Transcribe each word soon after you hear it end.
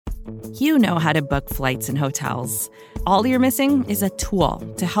You know how to book flights and hotels. All you're missing is a tool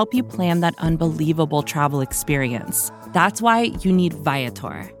to help you plan that unbelievable travel experience. That's why you need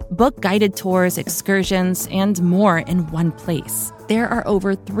Viator. Book guided tours, excursions, and more in one place. There are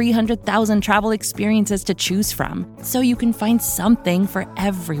over 300,000 travel experiences to choose from, so you can find something for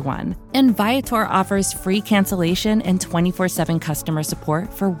everyone. And Viator offers free cancellation and 24/7 customer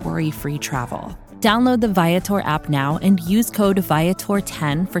support for worry-free travel. Download the Viator app now and use code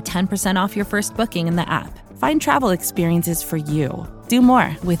Viator10 for 10% off your first booking in the app. Find travel experiences for you. Do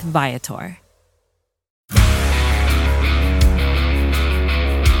more with Viator.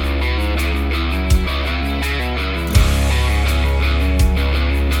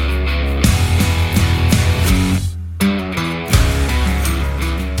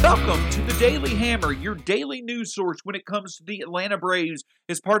 Welcome to the Daily Hammer, your daily news source when it comes to the Atlanta Braves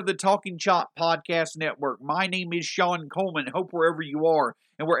as part of the Talking Chop podcast network. My name is Shawn Coleman. Hope wherever you are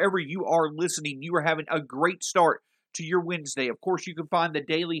and wherever you are listening, you are having a great start to your Wednesday. Of course, you can find the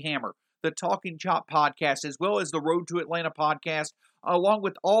Daily Hammer, the Talking Chop podcast, as well as the Road to Atlanta podcast, along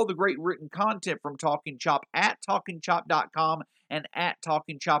with all the great written content from Talking Chop at TalkingChop.com and at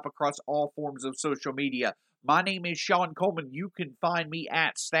Talking Chop across all forms of social media. My name is Shawn Coleman. You can find me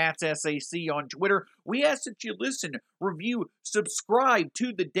at StatsSAC on Twitter. We ask that you listen, review, subscribe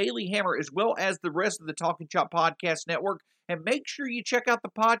to the Daily Hammer as well as the rest of the Talking Chop podcast network. And make sure you check out the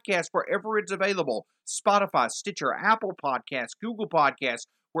podcast wherever it's available. Spotify, Stitcher, Apple Podcasts, Google Podcasts,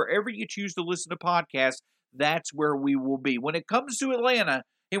 wherever you choose to listen to podcasts, that's where we will be. When it comes to Atlanta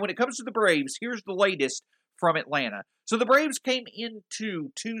and when it comes to the Braves, here's the latest from Atlanta. So the Braves came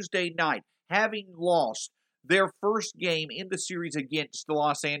into Tuesday night having lost their first game in the series against the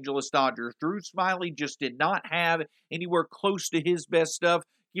Los Angeles Dodgers. Drew Smyly just did not have anywhere close to his best stuff,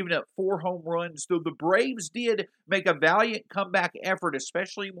 giving up 4 home runs. Though the Braves did make a valiant comeback effort,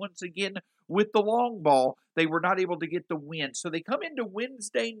 especially once again with the long ball, they were not able to get the win. So they come into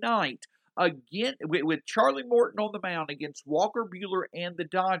Wednesday night again with Charlie Morton on the mound against Walker Buehler and the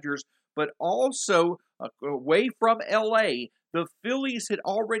Dodgers, but also away from L.A., the Phillies had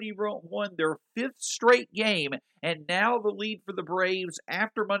already won their 5th straight game, and now the lead for the Braves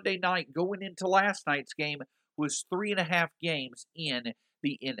after Monday night going into last night's game was 3.5 games in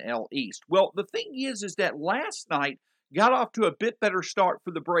the NL East. Well, the thing is that last night got off to a bit better start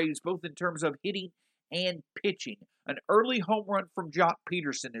for the Braves, both in terms of hitting and pitching. An early home run from Jock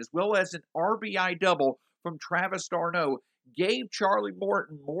Peterson, as well as an RBI double from Travis d'Arnaud, gave Charlie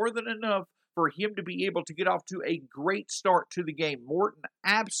Morton more than enough for him to be able to get off to a great start to the game. Morton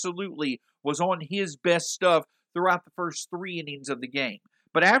absolutely was on his best stuff throughout the first 3 innings of the game.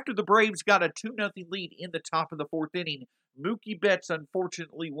 But after the Braves got a 2-0 lead in the top of the 4th inning, Mookie Betts,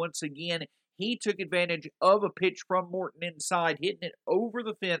 unfortunately, once again, he took advantage of a pitch from Morton inside, hitting it over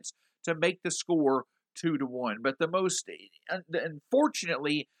the fence to make the score 2-1. But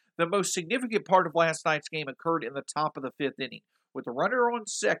unfortunately, the most significant part of last night's game occurred in the top of the 5th inning. With the runner on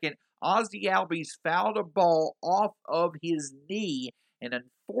second, Ozzie Albies fouled a ball off of his knee, and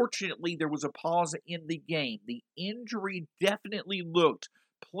unfortunately, there was a pause in the game. The injury definitely looked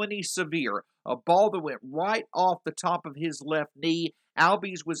plenty severe. A ball that went right off the top of his left knee.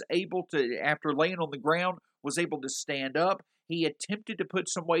 Albies was able to, after laying on the ground, was able to stand up. He attempted to put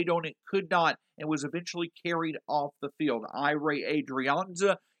some weight on it, could not, and was eventually carried off the field. Ray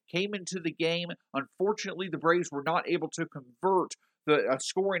Adrianza came into the game. Unfortunately, the Braves were not able to convert the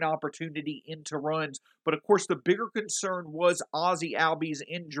scoring opportunity into runs. But, of course, the bigger concern was Ozzie Albies'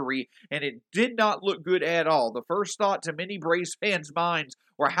 injury, and it did not look good at all. The first thought to many Braves fans' minds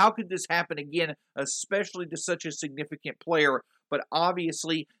were, how could this happen again, especially to such a significant player? But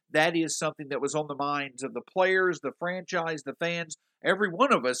obviously, that is something that was on the minds of the players, the franchise, the fans, every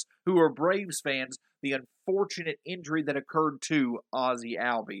one of us who are Braves fans, the unfortunate injury that occurred to Ozzie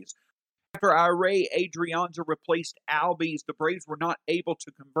Albies. After Ray Adrianza replaced Albies, the Braves were not able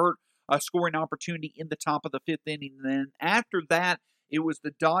to convert a scoring opportunity in the top of the 5th inning. And then after that, it was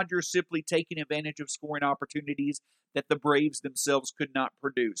the Dodgers simply taking advantage of scoring opportunities that the Braves themselves could not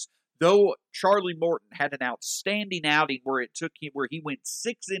produce. Though Charlie Morton had an outstanding outing where he went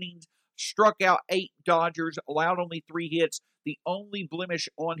 6 innings, struck out 8 Dodgers, allowed only 3 hits. The only blemish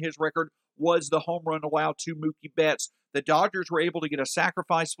on his record was the home run allowed to Mookie Betts. The Dodgers were able to get a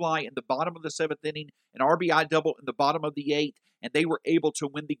sacrifice fly in the bottom of the 7th inning, an RBI double in the bottom of the 8th, and they were able to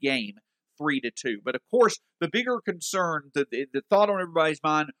win the game 3-2. But of course, the bigger concern, the thought on everybody's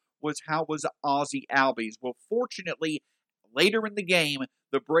mind was, how was Ozzie Albies? Well, fortunately, later in the game,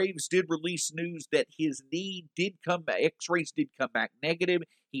 the Braves did release news that his knee did come back, x-rays did come back negative.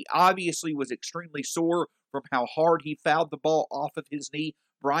 He obviously was extremely sore from how hard he fouled the ball off of his knee,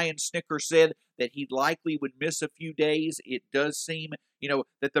 Brian Snitker said that he likely would miss a few days. It does seem,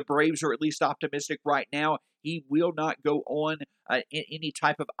 that the Braves are at least optimistic right now. He will not go on any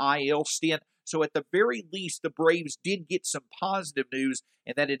type of IL stint. So at the very least, the Braves did get some positive news,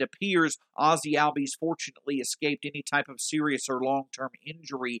 and that it appears Ozzie Albies fortunately escaped any type of serious or long-term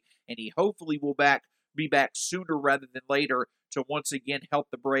injury, and he hopefully will be back sooner rather than later to once again help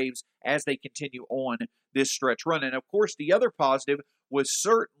the Braves as they continue on this stretch run. And of course, the other positive was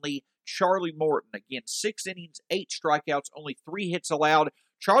certainly Charlie Morton. Again, 6 innings, 8 strikeouts, only 3 hits allowed.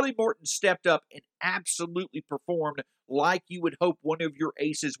 Charlie Morton stepped up and absolutely performed like you would hope one of your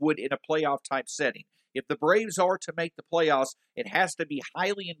aces would in a playoff-type setting. If the Braves are to make the playoffs, it has to be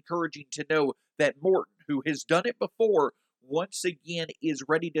highly encouraging to know that Morton, who has done it before, once again is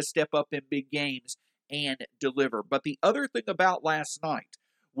ready to step up in big games and deliver. But the other thing about last night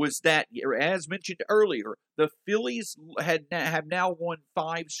was that, as mentioned earlier, the Phillies have now won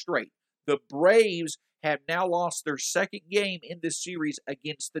 5 straight. The Braves have now lost their second game in this series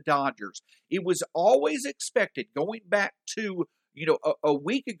against the Dodgers. It was always expected, going back to a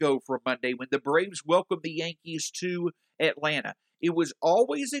week ago from Monday when the Braves welcomed the Yankees to Atlanta. It was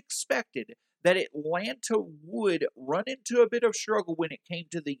always expected that Atlanta would run into a bit of struggle when it came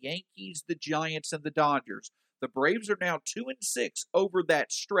to the Yankees, the Giants, and the Dodgers. The Braves are now 2-6 over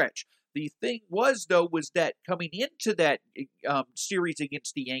that stretch. The thing was that coming into that series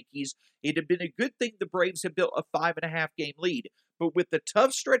against the Yankees, it had been a good thing the Braves had built a 5.5-game lead. But with the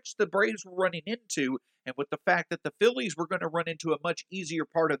tough stretch the Braves were running into, and with the fact that the Phillies were going to run into a much easier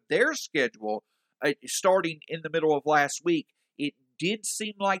part of their schedule starting in the middle of last week, it did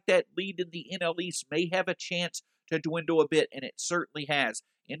seem like that lead in the NL East may have a chance to dwindle a bit, and it certainly has.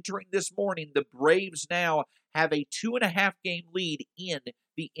 Entering this morning, the Braves now have a 2.5-game lead in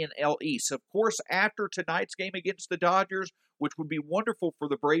the NL East. Of course, after tonight's game against the Dodgers, which would be wonderful for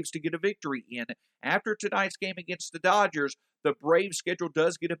the Braves to get a victory in, after tonight's game against the Dodgers, the Braves' schedule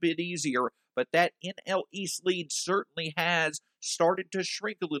does get a bit easier, but that NL East lead certainly has started to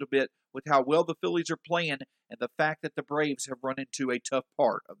shrink a little bit with how well the Phillies are playing and the fact that the Braves have run into a tough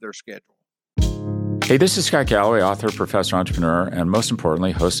part of their schedule. Hey, this is Scott Galloway, author, professor, entrepreneur, and most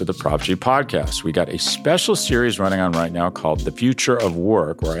importantly, host of the Prop G podcast. We got a special series running on right now called The Future of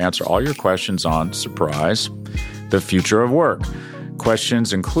Work, where I answer all your questions on, surprise, the future of work.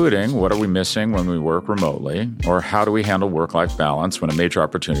 Questions including, what are we missing when we work remotely? Or how do we handle work-life balance when a major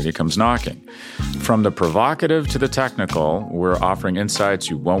opportunity comes knocking? From the provocative to the technical, we're offering insights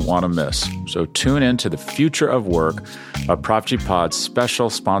you won't want to miss. So tune in to The Future of Work, a Prop G Pod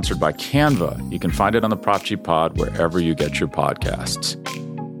special sponsored by Canva. You can find it on the Prop G Pod wherever you get your podcasts.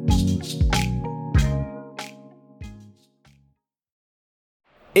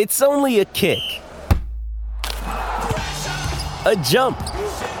 It's only a kick. A jump,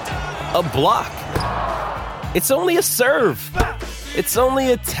 a block. It's only a serve. It's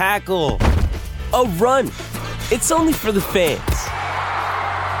only a tackle, a run. It's only for the fans.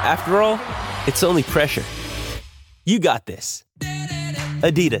 After all, it's only pressure. You got this.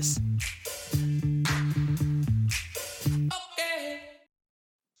 Adidas.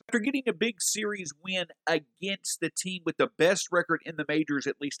 After getting a big series win against the team with the best record in the majors,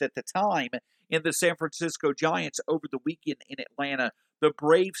 at least at the time, in the San Francisco Giants over the weekend in Atlanta, the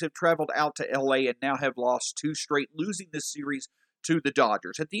Braves have traveled out to L.A. and now have lost 2 straight, losing this series to the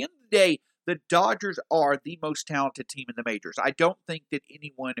Dodgers. At the end of the day, the Dodgers are the most talented team in the majors. I don't think that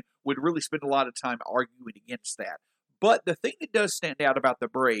anyone would really spend a lot of time arguing against that. But the thing that does stand out about the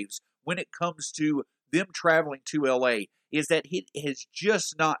Braves when it comes to them traveling to L.A. is that it has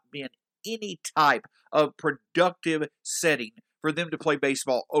just not been any type of productive setting for them to play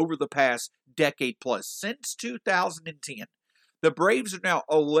baseball over the past decade plus. Since 2010, the Braves are now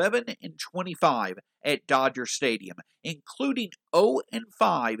 11-25 at Dodger Stadium, including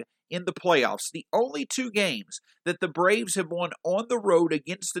 0-5 in the playoffs. The only 2 games that the Braves have won on the road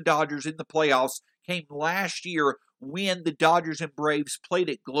against the Dodgers in the playoffs came last year when the Dodgers and Braves played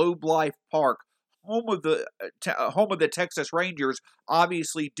at Globe Life Park, home of the Texas Rangers,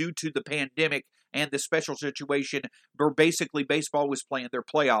 obviously due to the pandemic and the special situation where basically baseball was playing their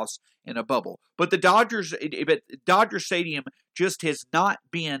playoffs in a bubble. But the Dodger Stadium just has not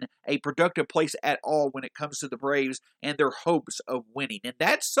been a productive place at all when it comes to the Braves and their hopes of winning. And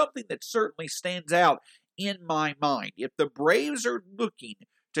that's something that certainly stands out in my mind. If the Braves are looking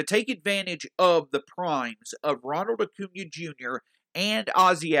to take advantage of the primes of Ronald Acuna Jr. and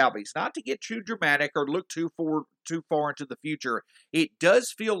Ozzie Albies, not to get too dramatic or look too far into the future, it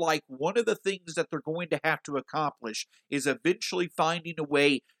does feel like one of the things that they're going to have to accomplish is eventually finding a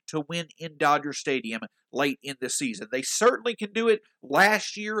way to win in Dodger Stadium late in the season. They certainly can do it.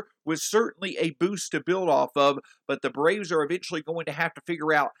 Last year was certainly a boost to build off of, but the Braves are eventually going to have to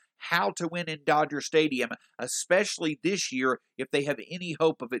figure out how to win in Dodger Stadium, especially this year if they have any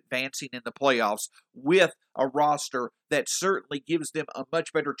hope of advancing in the playoffs with a roster that certainly gives them a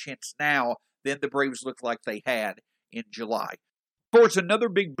much better chance now than the Braves looked like they had in July. Of course, another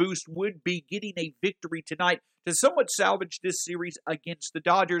big boost would be getting a victory tonight to somewhat salvage this series against the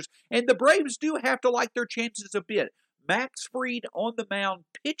Dodgers, and the Braves do have to like their chances a bit. Max Fried on the mound,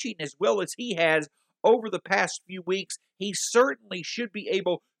 pitching as well as he has over the past few weeks, he certainly should be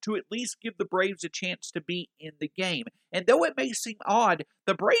able to at least give the Braves a chance to be in the game. And though it may seem odd,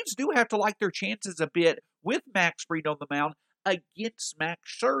 the Braves do have to like their chances a bit with Max Fried on the mound against Max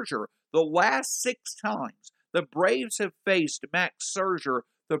Scherzer. The last 6 times the Braves have faced Max Scherzer,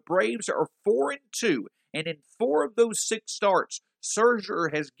 the Braves are 4-2, and in 4 of those 6 starts,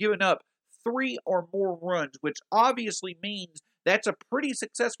 Scherzer has given up 3 or more runs, which obviously means that's a pretty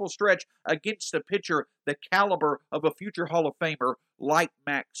successful stretch against a pitcher the caliber of a future Hall of Famer like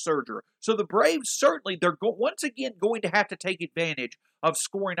Max Scherzer. So the Braves certainly, they're once again going to have to take advantage of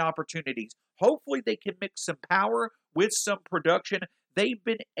scoring opportunities. Hopefully they can mix some power with some production. They've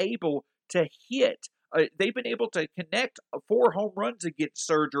been able to connect 4 home runs against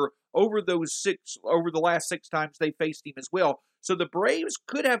Scherzer over the last 6 times they faced him as well. So the Braves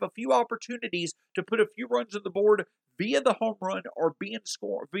could have a few opportunities to put a few runs on the board via the home run or via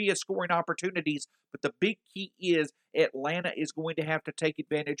scoring opportunities. But the big key is Atlanta is going to have to take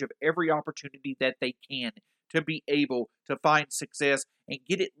advantage of every opportunity that they can to be able to find success and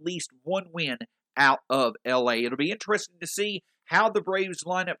get at least one win out of LA. It'll be interesting to see how the Braves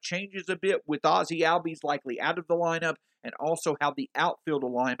lineup changes a bit with Ozzie Albies likely out of the lineup, and also how the outfield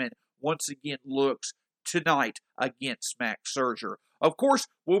alignment once again looks tonight against Max Scherzer. Of course,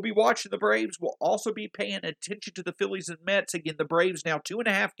 we'll be watching the Braves. We'll also be paying attention to the Phillies and Mets. Again, the Braves now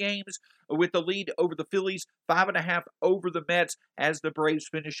 2.5 games with the lead over the Phillies, 5.5 over the Mets as the Braves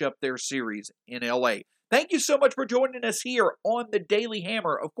finish up their series in LA. Thank you so much for joining us here on the Daily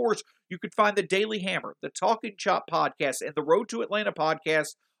Hammer. Of course, you can find the Daily Hammer, the Talking Chop podcast, and the Road to Atlanta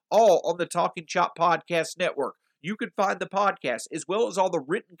podcast all on the Talking Chop podcast network. You can find the podcast as well as all the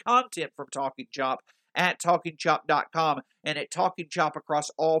written content from Talking Chop at TalkingChop.com and at Talking Chop across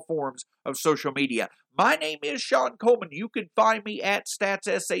all forms of social media. My name is Shawn Coleman. You can find me at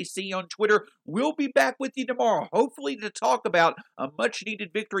StatsSAC on Twitter. We'll be back with you tomorrow, hopefully to talk about a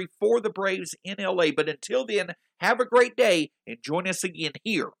much-needed victory for the Braves in LA. But until then, have a great day and join us again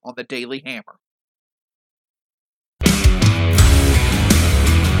here on the Daily Hammer.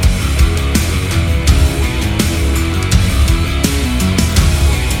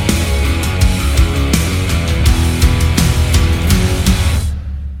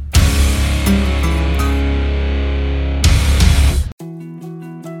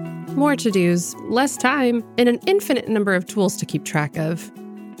 More to-dos, less time, and an infinite number of tools to keep track of.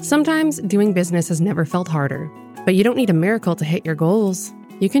 Sometimes doing business has never felt harder, but you don't need a miracle to hit your goals.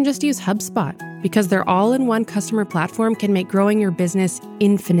 You can just use HubSpot, because their all-in-one customer platform can make growing your business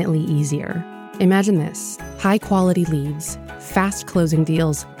infinitely easier. Imagine this: high-quality leads, fast closing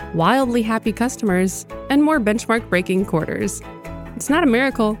deals, wildly happy customers, and more benchmark-breaking quarters. It's not a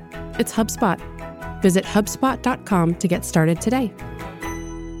miracle, it's HubSpot. Visit HubSpot.com to get started today.